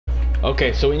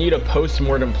Okay, so we need a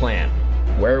post-mortem plan.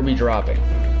 Where are we dropping?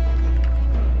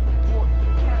 Well,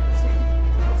 you can't see.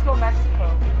 Let's go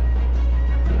Mexico.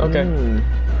 Okay.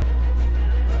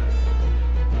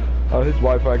 Oh, his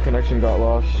Wi-Fi connection got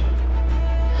lost.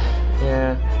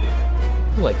 Yeah.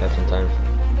 I like that sometimes.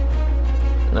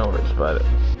 No worries about it.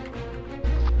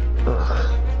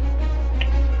 Ugh.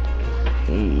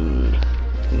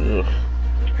 Ugh.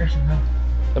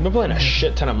 I've been playing a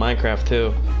shit ton of Minecraft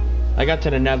too. I got to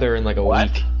the Nether in like a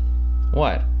week.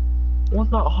 What? Well,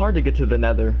 it's not hard to get to the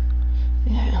Nether.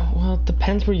 Yeah, well, it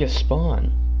depends where you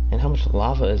spawn and how much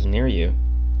lava is near you.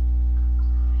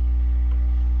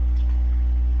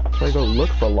 So I go look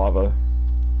for lava.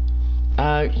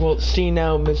 Well, see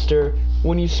now, mister,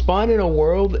 when you spawn in a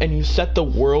world and you set the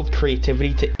world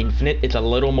creativity to infinite, it's a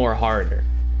little more harder.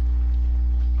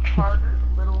 Harder,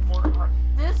 a little more hard.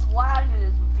 This lag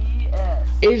is BS.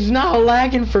 It's not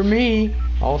lagging for me.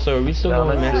 Also, are we still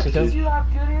going to Mexico? Because you have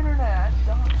good internet.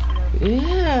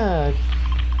 Yeah.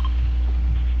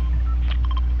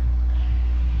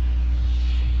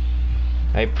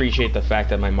 I appreciate the fact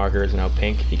that my marker is now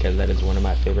pink because that is one of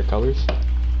my favorite colors.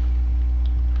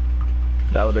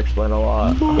 That would explain a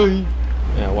lot.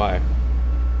 Yeah, why?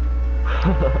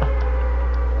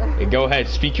 Hey, go ahead,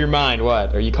 speak your mind.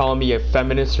 What? Are you calling me a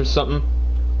feminist or something?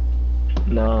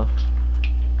 No.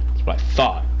 That's what I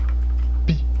thought.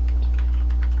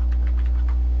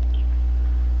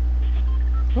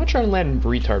 I'm gonna try and land in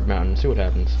Retard Mountain, see what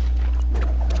happens.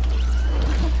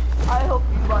 I hope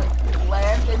you like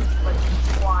land and like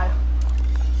fly.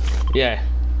 Yeah,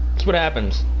 that's what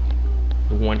happens.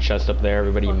 One chest up there,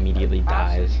 everybody immediately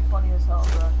dies. Absolutely funny as hell,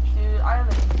 bro. Dude, I am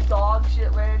a dog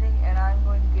shit landing and I'm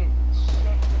going to get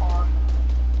shit on.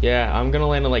 Yeah, I'm gonna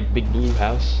land in like Big Blue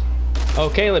House. Oh,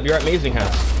 Caleb, you're at Amazing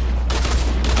House.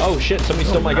 Oh shit, somebody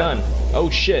stole my gun. Oh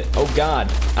shit, oh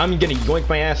god. I'm gonna yoink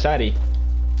my ass out of here.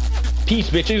 Peace,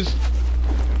 bitches.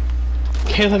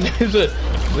 Caleb, there's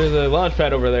a launch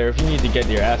pad over there if you need to get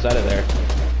your ass out of there.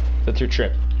 That's your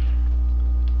trip.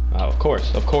 Oh, of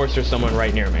course there's someone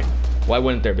right near me. Why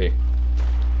wouldn't there be?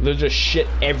 There's just shit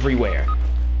everywhere.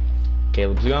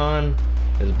 Caleb's gone.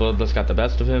 His bloodlust got the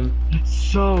best of him. It's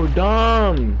so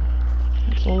dumb.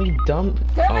 It's only dumb.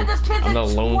 Damn it, this kid's I'm the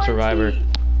lone 20. survivor.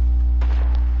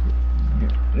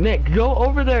 Nick, go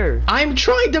over there. I'm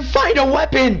trying to find a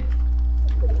weapon!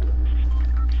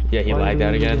 Yeah, he lagged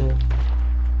out again.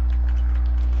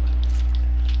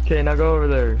 Okay, now go over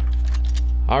there.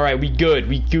 Alright, we good.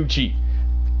 We Gucci.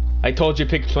 I told you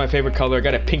pink's my favorite color. I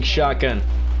got a pink shotgun.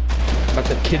 About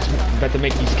to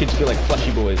make these kids feel like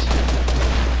fleshy boys.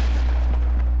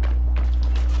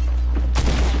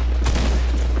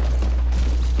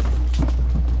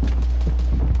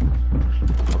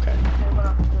 Okay.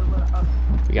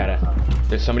 We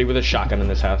there's somebody with a shotgun in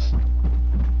this house.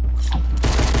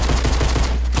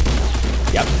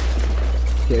 Yep.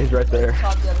 Yeah, he's right there.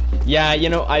 Yeah, you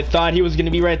know, I thought he was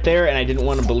gonna be right there and I didn't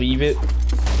want to believe it.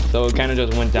 So it kind of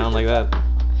just went down like that.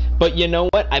 But you know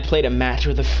what? I played a match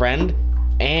with a friend,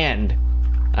 and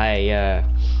I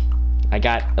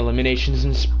got eliminations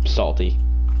and salty.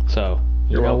 So,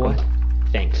 you know what?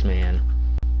 Thanks, man.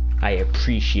 I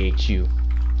appreciate you.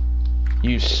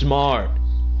 You smart.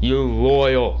 You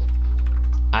loyal.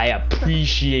 I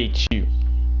appreciate you.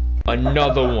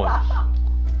 Another one.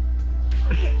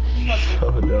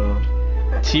 So dumb.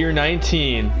 Tier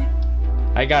 19.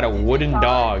 I got a wooden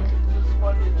dog.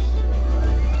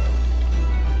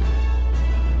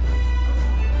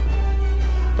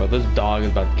 Bro, this dog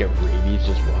is about to get rabies,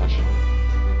 just watch.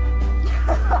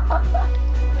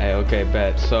 Hey, okay,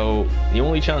 bet. So, the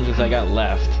only challenges I got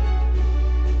left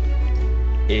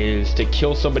is to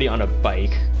kill somebody on a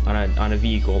bike, on a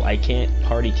vehicle. I can't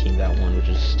party team that one, which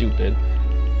is stupid.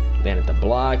 Land at the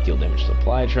block, deal damage to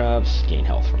supply drops, gain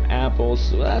health from apples.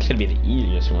 So that's gonna be the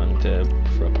easiest one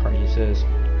for a party assist.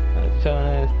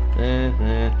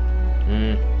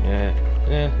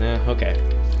 Okay.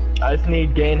 I just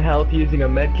need gain health using a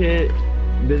medkit.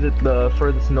 Visit the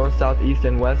furthest north, south, east,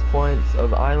 and west points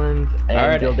of islands,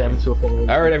 and deal damage to a foe.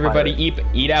 Alright, everybody,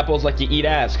 eat apples like you eat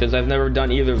ass, because I've never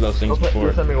done either of those things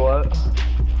before. Tell me what?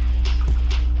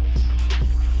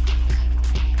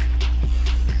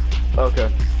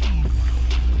 Okay.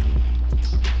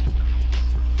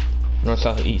 North,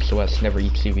 south, east, west, never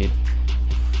eat seaweed.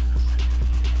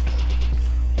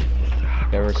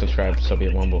 Never subscribe to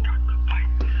Soviet Wumble.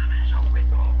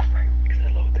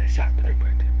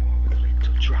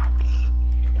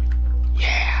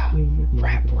 Yeah,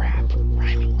 rap,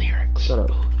 rhyming lyrics. Shut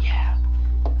up. Ooh, yeah.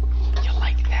 You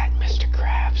like that, Mr.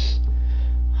 Krabs?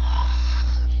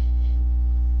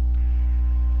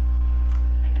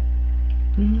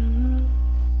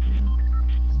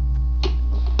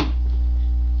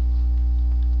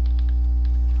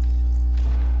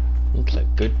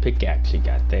 good pickaxe you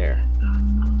got there.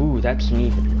 Ooh, that's me,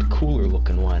 the cooler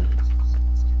looking one.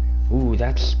 Ooh,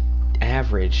 that's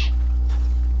average.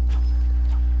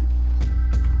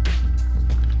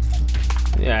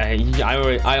 Yeah,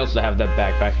 I also have that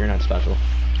backpack. You're not special.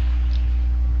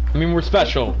 I mean, we're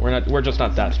special. We're just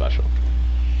not that special.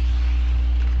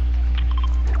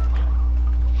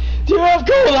 Do you have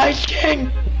gold, Ice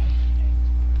King?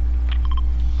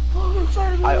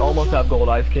 I almost have gold,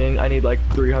 Ice King. I need like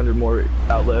 300 more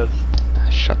outlets.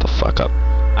 Shut the fuck up.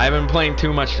 I haven't been playing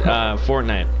too much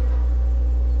Fortnite.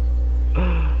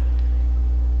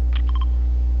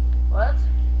 What?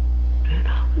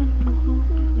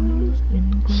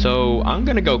 So I'm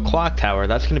gonna go clock tower.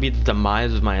 That's gonna be the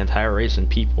demise of my entire race and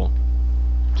people.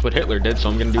 That's what Hitler did, so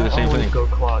I'm gonna do the same thing. Go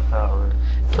clock tower.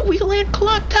 But we land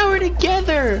clock tower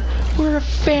together. We're a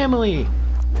family.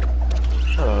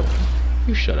 Shut up.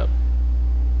 You shut up.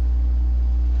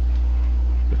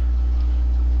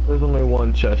 There's only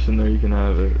one chest in there. You can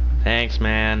have it. Thanks,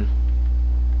 man.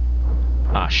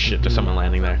 Ah, shit. There's someone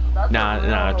landing there.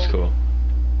 Nah, it's cool.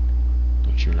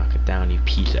 Don't you knock it down, you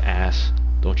piece of ass.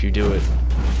 Don't you do it.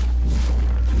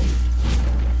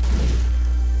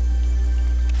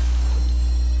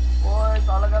 Boys,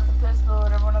 all I got the pistol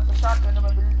and everyone has the shotgun in my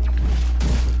building.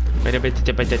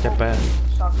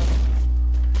 Shotgun.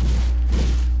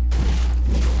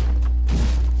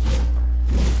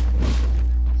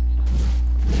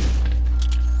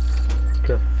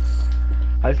 Okay.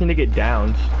 I just need to get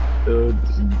downs.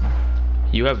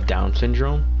 You have Down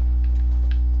syndrome?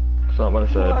 That's not what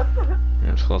I said.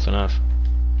 That's close enough.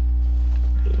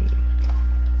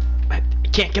 I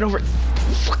can't get over it.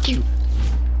 Fuck you.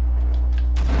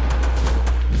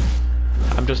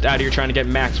 I'm just out here trying to get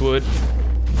max wood.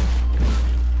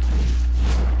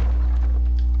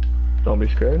 Don't be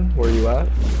scared. Where are you at?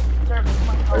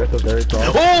 I got the very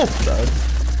top. Oh! Side.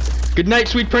 Good night,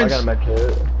 sweet I prince. got a med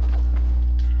kit.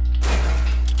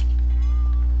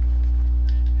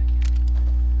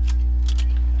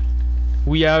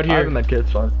 We out I have a here. med kit,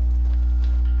 it's fine.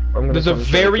 There's a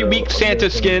very weak Santa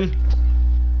skin.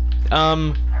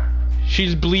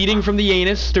 She's bleeding from the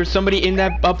anus. There's somebody in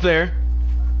that up there.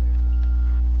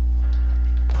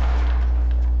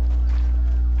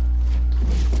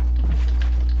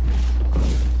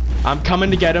 I'm coming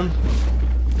to get him.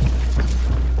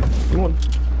 You want...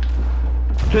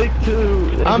 Take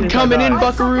two. I'm coming in,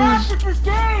 buckaroos. I'm so bad at this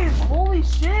game. Holy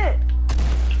shit.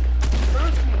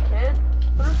 Thirst me, kid.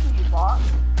 Thirst me, you bot.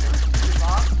 Thirst me, you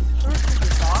bot. Thirst me,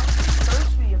 you bot.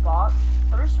 Thirst me, you bot.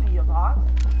 Thirst me, you bot.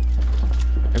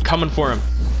 I'm coming for him.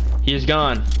 He is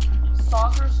gone.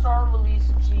 Soccer star Luis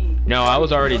G. No, I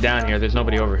was already down here. There's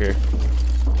nobody over here.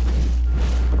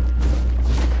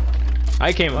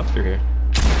 I came up through here.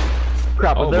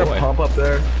 Crap, Oh, is there boy. a pump up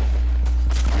there?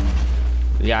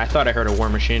 Yeah, I thought I heard a war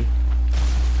machine.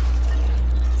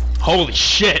 Holy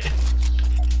shit!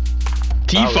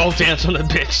 Default dance on the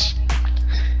bitch.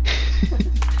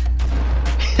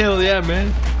 Hell yeah,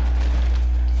 man.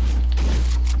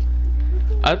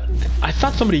 I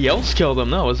thought somebody else killed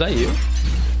him. No, was that you?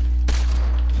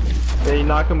 Yeah, you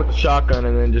knocked him with the shotgun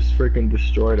and then just freaking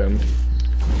destroyed him.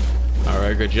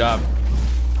 Alright, good job.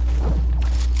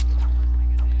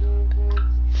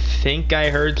 Think I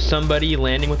heard somebody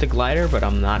landing with a glider, but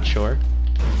I'm not sure.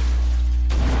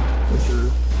 I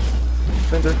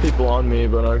think there's people on me,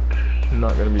 but I'm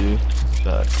not gonna be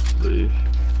shot, please.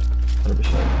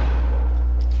 100%.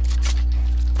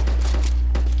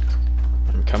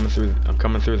 I'm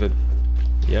coming through the...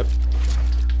 Yep.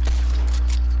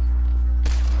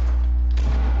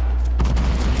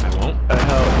 I won't.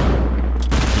 Help.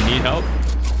 You need help?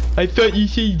 I thought you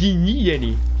said you didn't need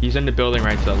any. He's in the building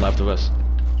right to the left of us.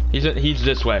 He's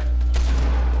this way.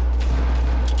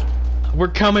 We're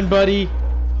coming, buddy.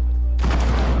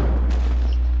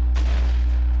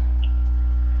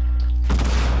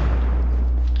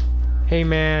 Hey,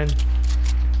 man.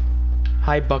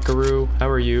 Hi, buckaroo. How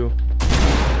are you?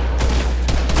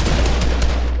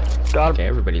 Got Okay,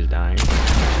 everybody's dying.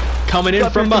 Coming in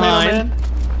Got from the tomato, behind. man.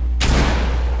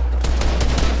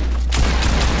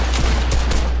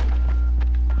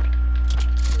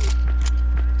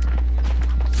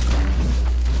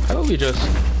 How about we just...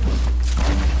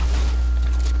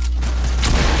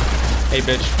 Hey,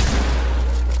 bitch.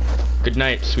 Good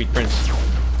night, sweet prince.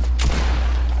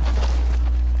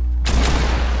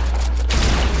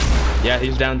 Yeah,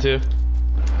 he's down too.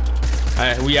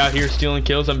 Alright, we out here stealing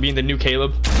kills. I'm being the new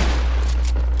Caleb.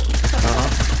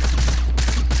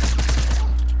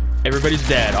 Everybody's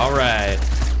dead. Alright.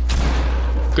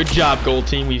 Good job, gold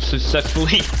team. We've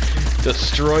successfully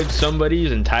destroyed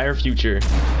somebody's entire future.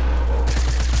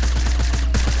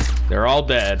 They're all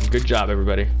dead. Good job,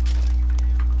 everybody.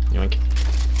 Yoink.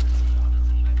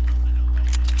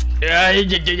 Yeah.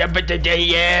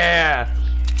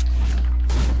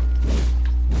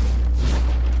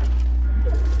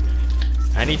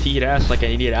 I need to eat ass like I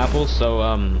need to eat apples, so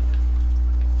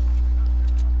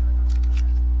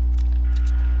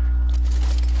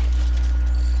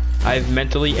I've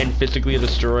mentally and physically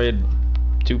destroyed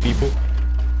 2 people.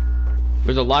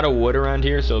 There's a lot of wood around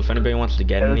here, so if anybody wants to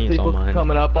get any, it's all mine.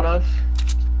 Coming up on us.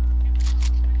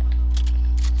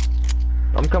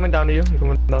 I'm coming down to you. I'm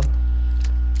coming down.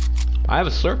 I have a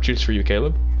slurp juice for you,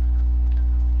 Caleb.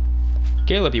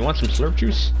 Caleb, you want some slurp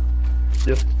juice?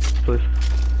 Yes, please.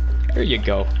 Here you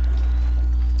go.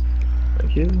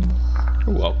 Thank you.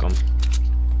 You're welcome.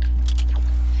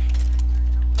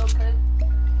 Okay.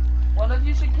 One of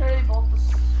you should carry both the.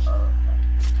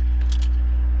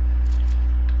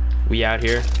 We out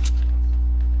here.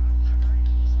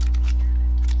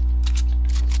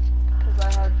 Because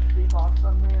I had 3 boxes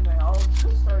on me and they all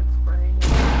just started spraying.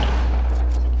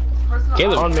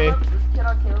 Caleb. On me. This kid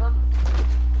on Caleb.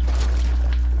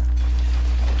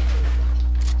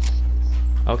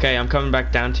 Okay, I'm coming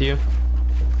back down to you.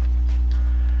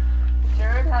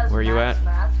 Jared has Where you max at?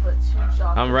 mats, but 2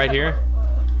 shots. I'm right here.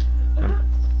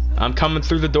 I'm coming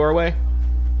through the doorway.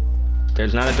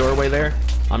 There's not a doorway there.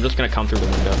 I'm just gonna come through the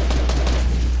window.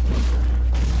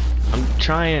 I'm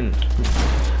trying.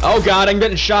 Oh god, I'm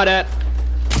getting shot at.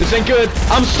 This ain't good.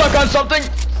 I'm stuck on something.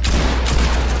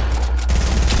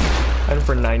 Heading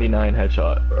for 99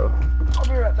 headshot, bro. I'll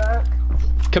be right back.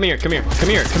 Come here, come here, come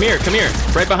here, come here, come here.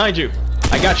 Right behind you.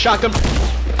 I got shotgun.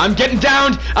 I'm getting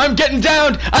downed. I'm getting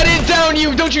downed. I didn't down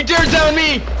you. Don't you dare down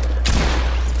me.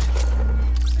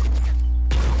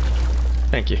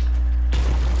 Thank you.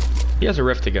 He has a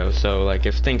rift to go, so like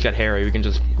if things get hairy, we can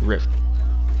just rift.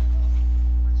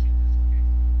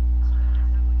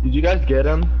 Did you guys get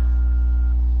him?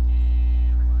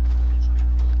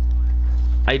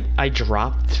 I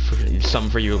dropped some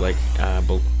for you like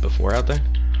before out there.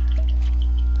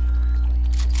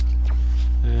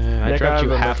 I dropped you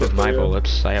half of my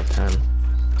bullets. I have 10.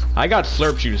 I got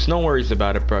slurp juice. No worries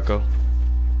about it, Brucko.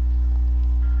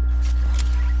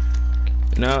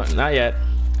 No, not yet.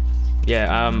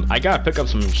 Yeah, I gotta pick up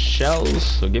some shells,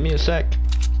 so give me a sec.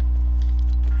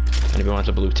 Anybody wants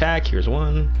a blue tack? Here's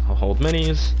one. I'll hold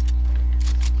minis.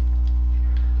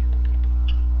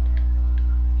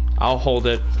 I'll hold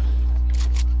it.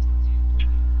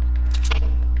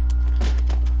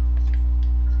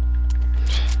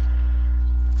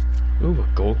 Ooh, a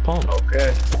gold palm.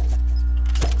 Okay.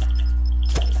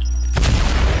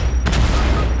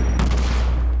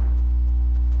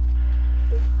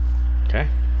 Okay.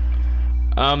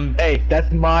 Hey,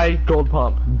 that's my gold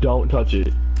pump. Don't touch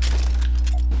it.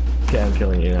 Okay, I'm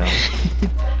killing you now.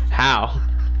 How?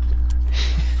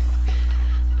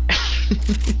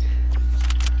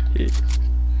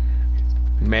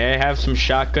 May I have some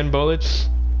shotgun bullets?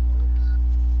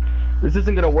 This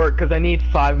isn't gonna work because I need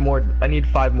 5 more. I need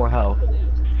 5 more health.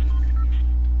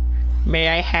 May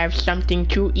I have something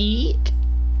to eat?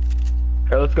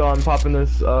 Alright, let's go. I'm popping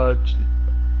this. I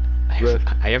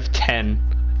have 10.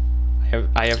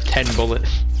 I have 10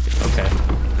 bullets. Okay.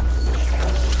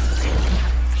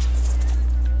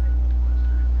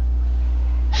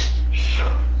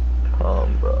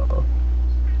 Bro.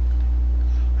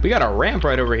 We got a ramp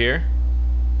right over here.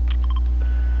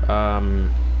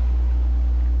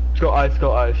 Let's go ice.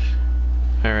 Go ice.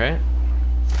 All right.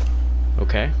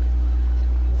 Okay.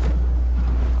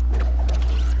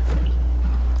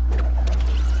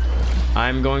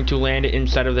 I'm going to land it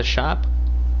inside of the shop.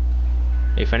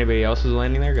 If anybody else is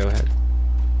landing there, go ahead.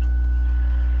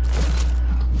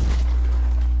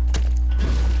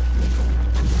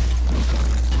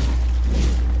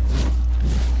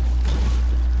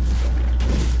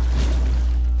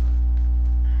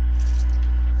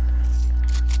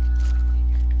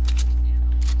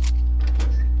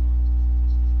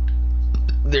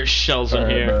 There's shells in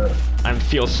here. I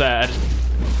feel sad.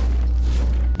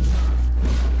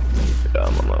 Yeah,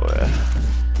 I'm on my way.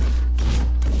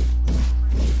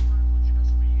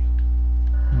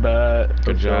 But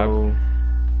Good job.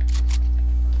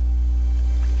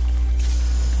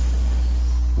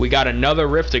 We got another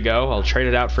rift to go. I'll trade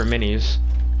it out for minis.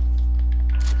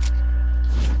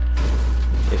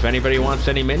 If anybody wants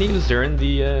any minis, they're in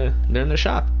the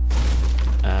shop.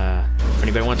 If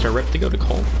anybody wants a rift to go to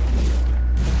Cole,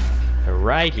 they're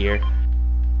right here.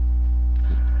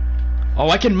 Oh,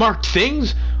 I can mark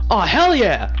things? Oh, hell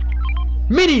yeah!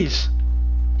 Minis!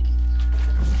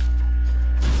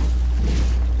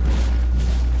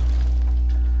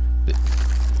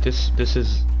 This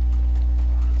is...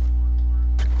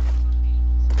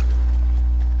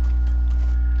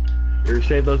 Or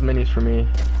save those minis for me.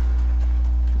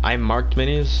 I marked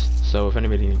minis, so if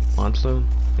anybody wants them,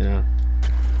 you know.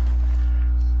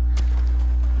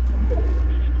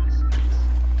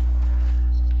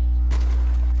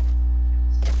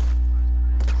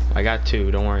 I got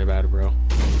 2, don't worry about it, bro.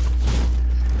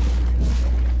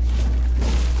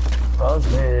 That was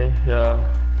me, yeah.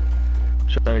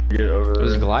 Trying to get over there.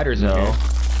 There's gliders in here.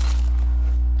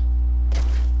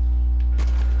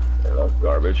 Yeah, that's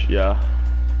garbage, yeah.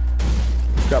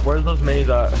 Crap, where's those minis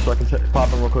at? So I can pop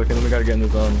them real quick and then we gotta get in the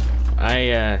zone.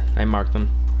 I marked them.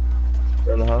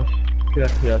 They're in the house?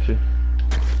 Yeah, I see.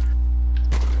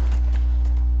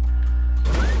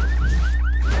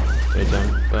 Wait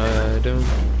down.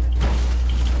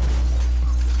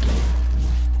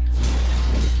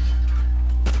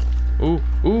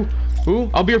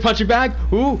 Ooh, I'll be your punching bag.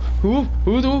 Ooh. Let's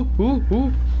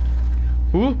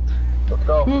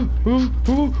go.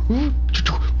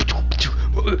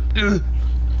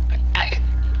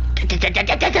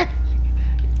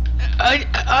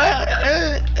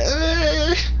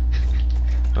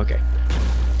 Okay.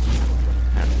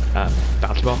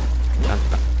 Bounce ball.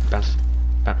 Bounce.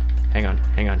 Hang on.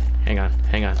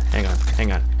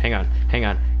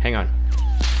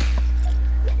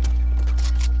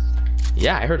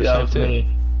 Yeah, I heard a sound too. Me.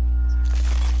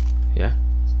 Yeah.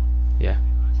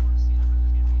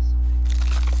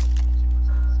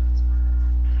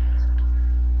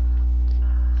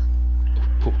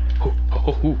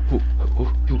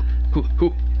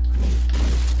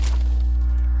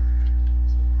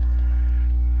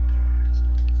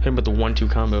 Hit him with the 1-2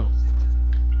 combo.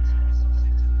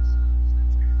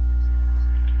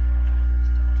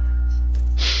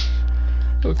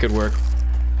 Oh, good work.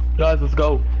 Guys, let's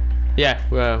go. Yeah,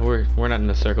 we're not in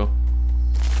a circle.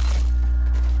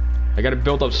 I gotta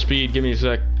build up speed. Give me a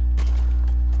sec.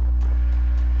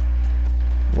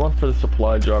 One for the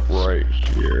supply drop right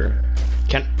here.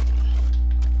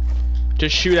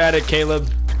 Just shoot at it,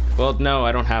 Caleb. Well, no,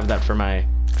 I don't have that for my.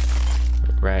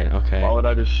 Right. Okay. Why would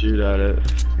I just shoot at it?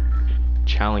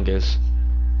 Challenges.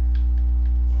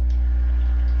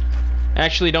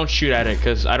 Actually, don't shoot at it,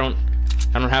 cause I don't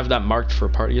have that marked for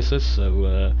party assist.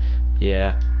 So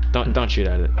yeah, don't shoot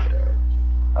at it.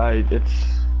 It's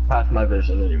past my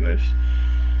vision, anyways.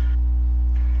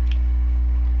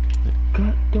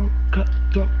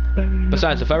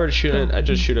 Besides, if I were to shoot it, I'd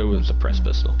just shoot it with a suppressed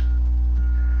pistol.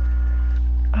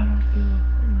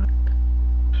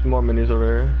 Some more minis over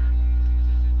here.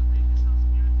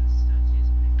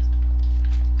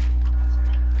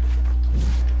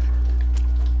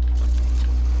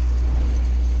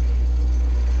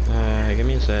 Give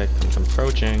me a sec. I'm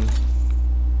approaching.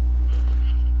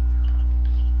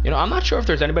 You know, I'm not sure if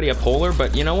there's anybody at Polar,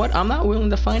 but you know what? I'm not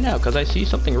willing to find out because I see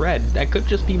something red. That could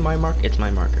just be my mark. It's my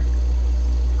marker.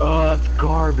 Oh, that's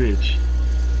garbage.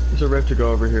 There's a rift to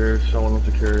go over here if someone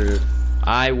wants to carry it.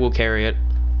 I will carry it.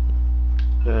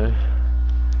 Okay.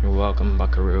 You're welcome,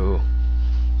 buckaroo.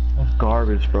 That's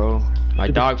garbage, bro. My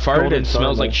dog farted and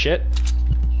smells like shit.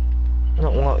 I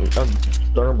don't want a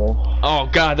thermal. Oh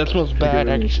god, that smells bad.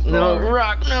 No,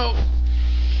 rock, no.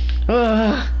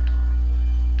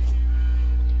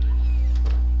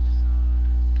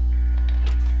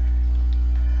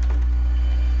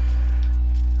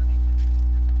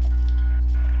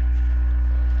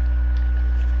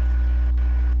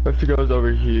 Rift goes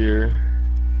over here.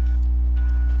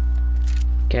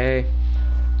 Okay.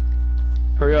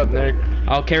 Hurry up, Nick.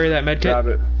 I'll carry that medkit. Grab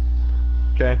it.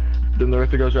 Okay. Then the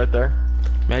rift goes right there.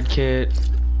 Medkit,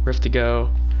 rift to go.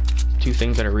 2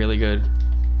 things that are really good.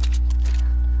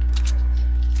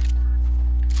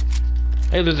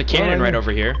 Hey, there's a cannon right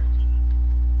over here.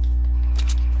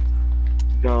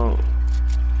 No.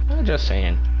 I'm just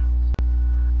saying.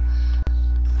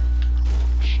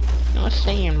 Just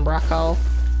saying, Brocco.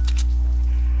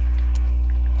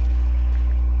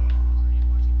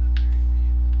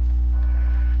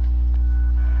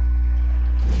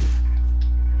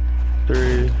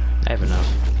 I have enough.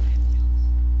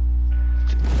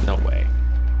 No way.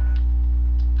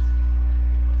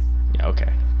 Yeah,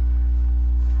 okay.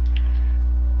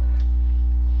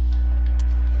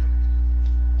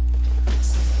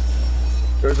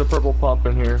 There's a purple pump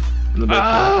in here. In the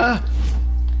basement.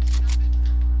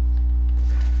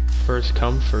 First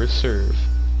come, first serve.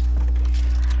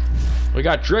 We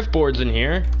got drift boards in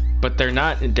here, but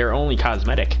they're only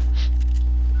cosmetic.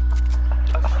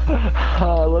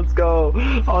 Let's go.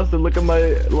 Austin, look at my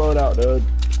loadout, dude.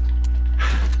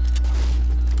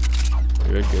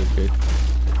 Good.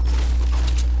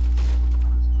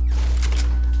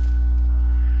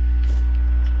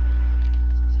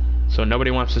 So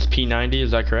nobody wants this P90,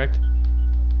 is that correct?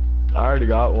 I already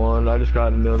got one. I just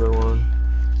got another one.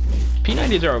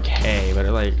 P90s are okay, but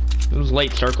it was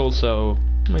late circles, so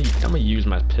I'm gonna use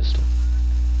my pistol.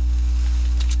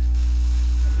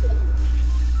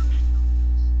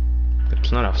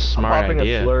 It's not a smart I'm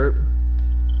idea. A slurp.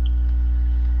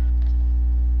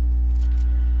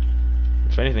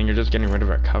 If anything, you're just getting rid of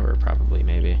our cover, probably,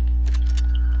 maybe.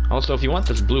 Also, if you want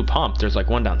this blue pump, there's like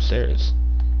one downstairs.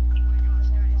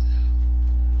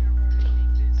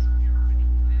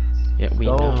 Yeah, we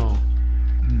know.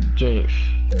 Jinx.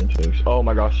 Jinx. Oh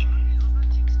my gosh.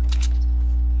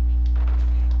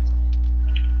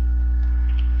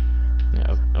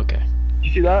 Yeah, okay.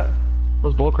 You see that? That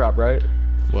was bullcrap, right?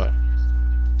 What?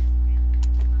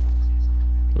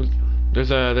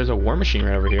 There's a war machine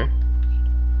right over here.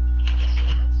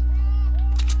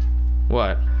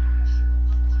 What?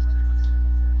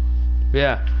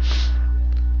 Yeah.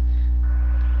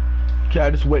 Okay, I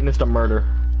just witnessed a murder.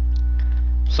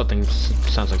 Something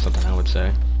sounds like something I would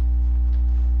say.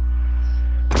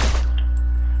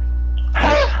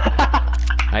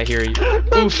 I hear you.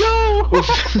 Oof.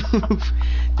 Oof.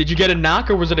 Did you get a knock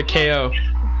or was it a KO?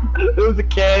 It was a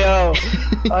KO.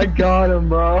 I got him,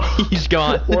 bro. He's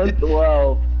gone.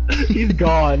 112. He's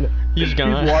gone. He's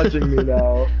gone. He's watching me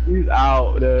now. He's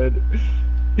out, dude.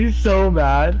 He's so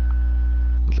mad.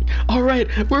 Alright,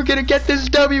 we're gonna get this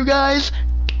W, guys!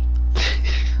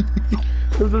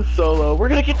 This is solo. We're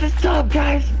gonna get this dub,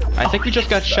 guys! I think he just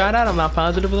got shot at, I'm not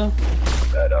positive though.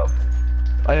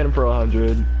 I hit him for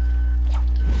 100.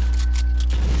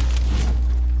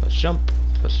 Let's jump.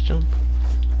 Let's jump.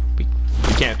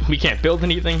 We can't build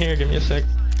anything here, give me a sec.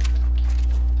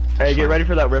 Hey, get ready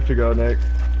for that rift to go, Nick.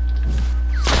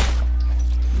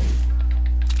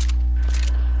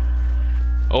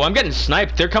 Oh, I'm getting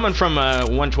sniped. They're coming from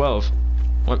 112.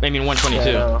 I mean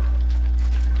 122. Yeah,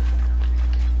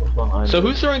 So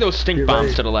who's throwing those stink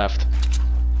bombs to the left?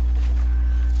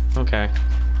 Okay.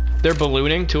 They're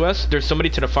ballooning to us. There's somebody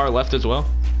to the far left as well.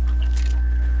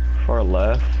 Far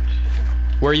left?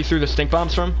 Where you threw the stink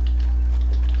bombs from?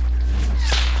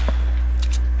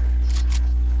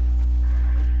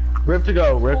 Rift to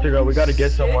go, rift to go. We gotta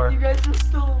get somewhere. You guys are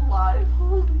still alive.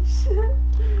 Holy shit.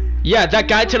 Yeah, that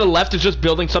guy to the left is just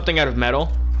building something out of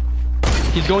metal.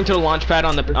 He's going to the launch pad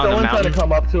on the Someone's trying to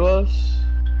come up to us.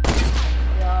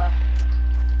 Yeah.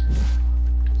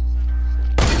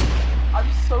 I'm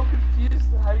so confused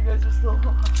how you guys are still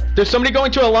alive. There's somebody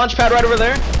going to a launch pad right over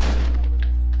there.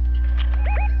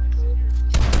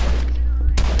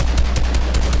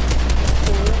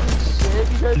 Holy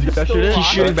shit, you guys are still alive. He's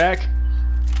shooting back.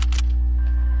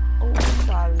 Oh my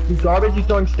god. He's garbage, he's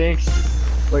throwing stinks.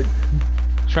 Wait.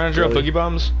 Trying to drill boogie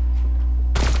bombs.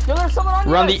 Yo, there's someone on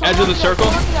you. We're on the edge of the circle.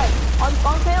 On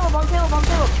Caleb, on Caleb, on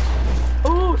Caleb.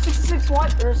 Ooh, 66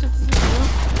 white, or 66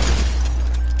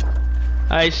 blue.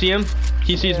 I see him.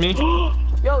 He sees me.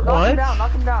 Yo, knock him down,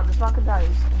 knock him down. Just knock him down.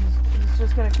 He's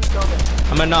just gonna keep going.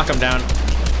 I'm gonna knock him down.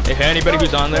 If anybody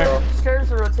who's on there. Stairs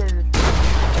are rotated.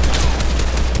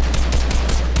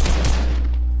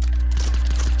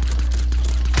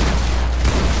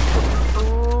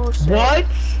 Oh, shit. What?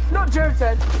 No, Jared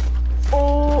said.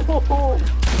 Oh.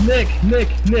 Nick.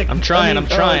 I'm trying.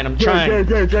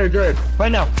 Jared. Right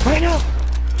now.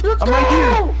 Let's I'm go! right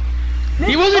here. Nick,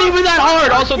 He wasn't even that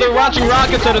hard. Also, they're launching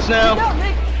rockets at us now. Get down,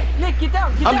 Nick, get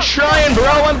down. I'm trying, bro.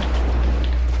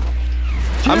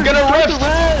 I'm gonna rift.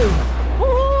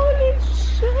 Holy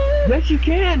shit. Yes, you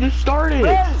can. Just start it.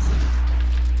 Rez.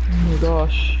 Oh my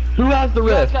gosh. Who has the You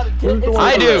guys rift? gotta Who's the one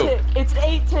I with the do. rift? It's an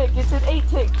 8 tick. It's an 8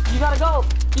 tick. You gotta go.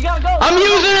 I'm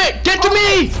using it. Get to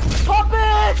me. Pop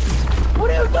it. What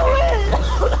are you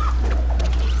doing?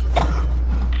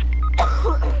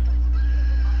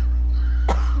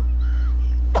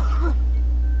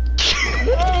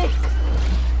 Nick.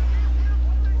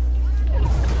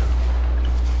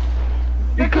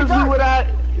 Because we would have.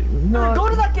 No. Go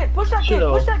to that kid. Push that kid.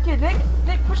 Chill. Push that kid, Nick.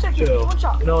 Nick, push that kid. Chill. One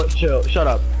shot. You know what? Chill. Shut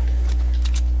up.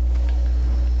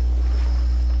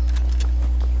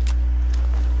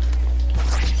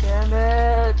 Damn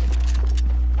it.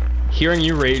 Hearing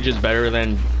you rage is better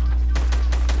than.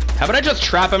 How about I just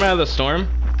trap him out of the storm?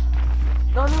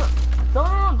 No,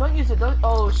 don't use it. Don't.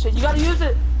 Oh shit, you gotta use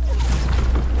it.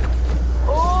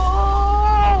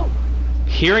 Oh!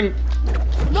 Hearing.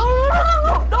 No,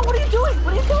 what are you doing?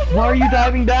 What are you doing? Why are you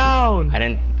diving down? I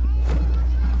didn't.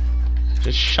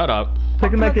 Just shut up.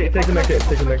 Take a med kit. Take a med kit.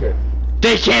 Take a med kit.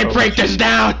 They can't break this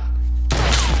down.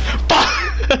 Fuck.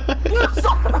 You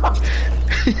son of a-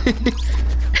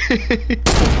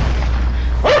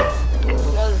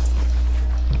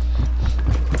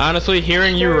 Honestly,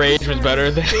 hearing you rage was better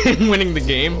than winning the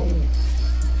game.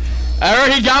 I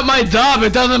already got my dub.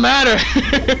 It doesn't matter.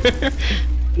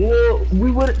 Well,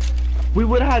 we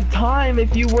would have had time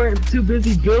if you weren't too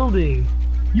busy building.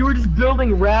 You were just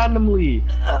building randomly.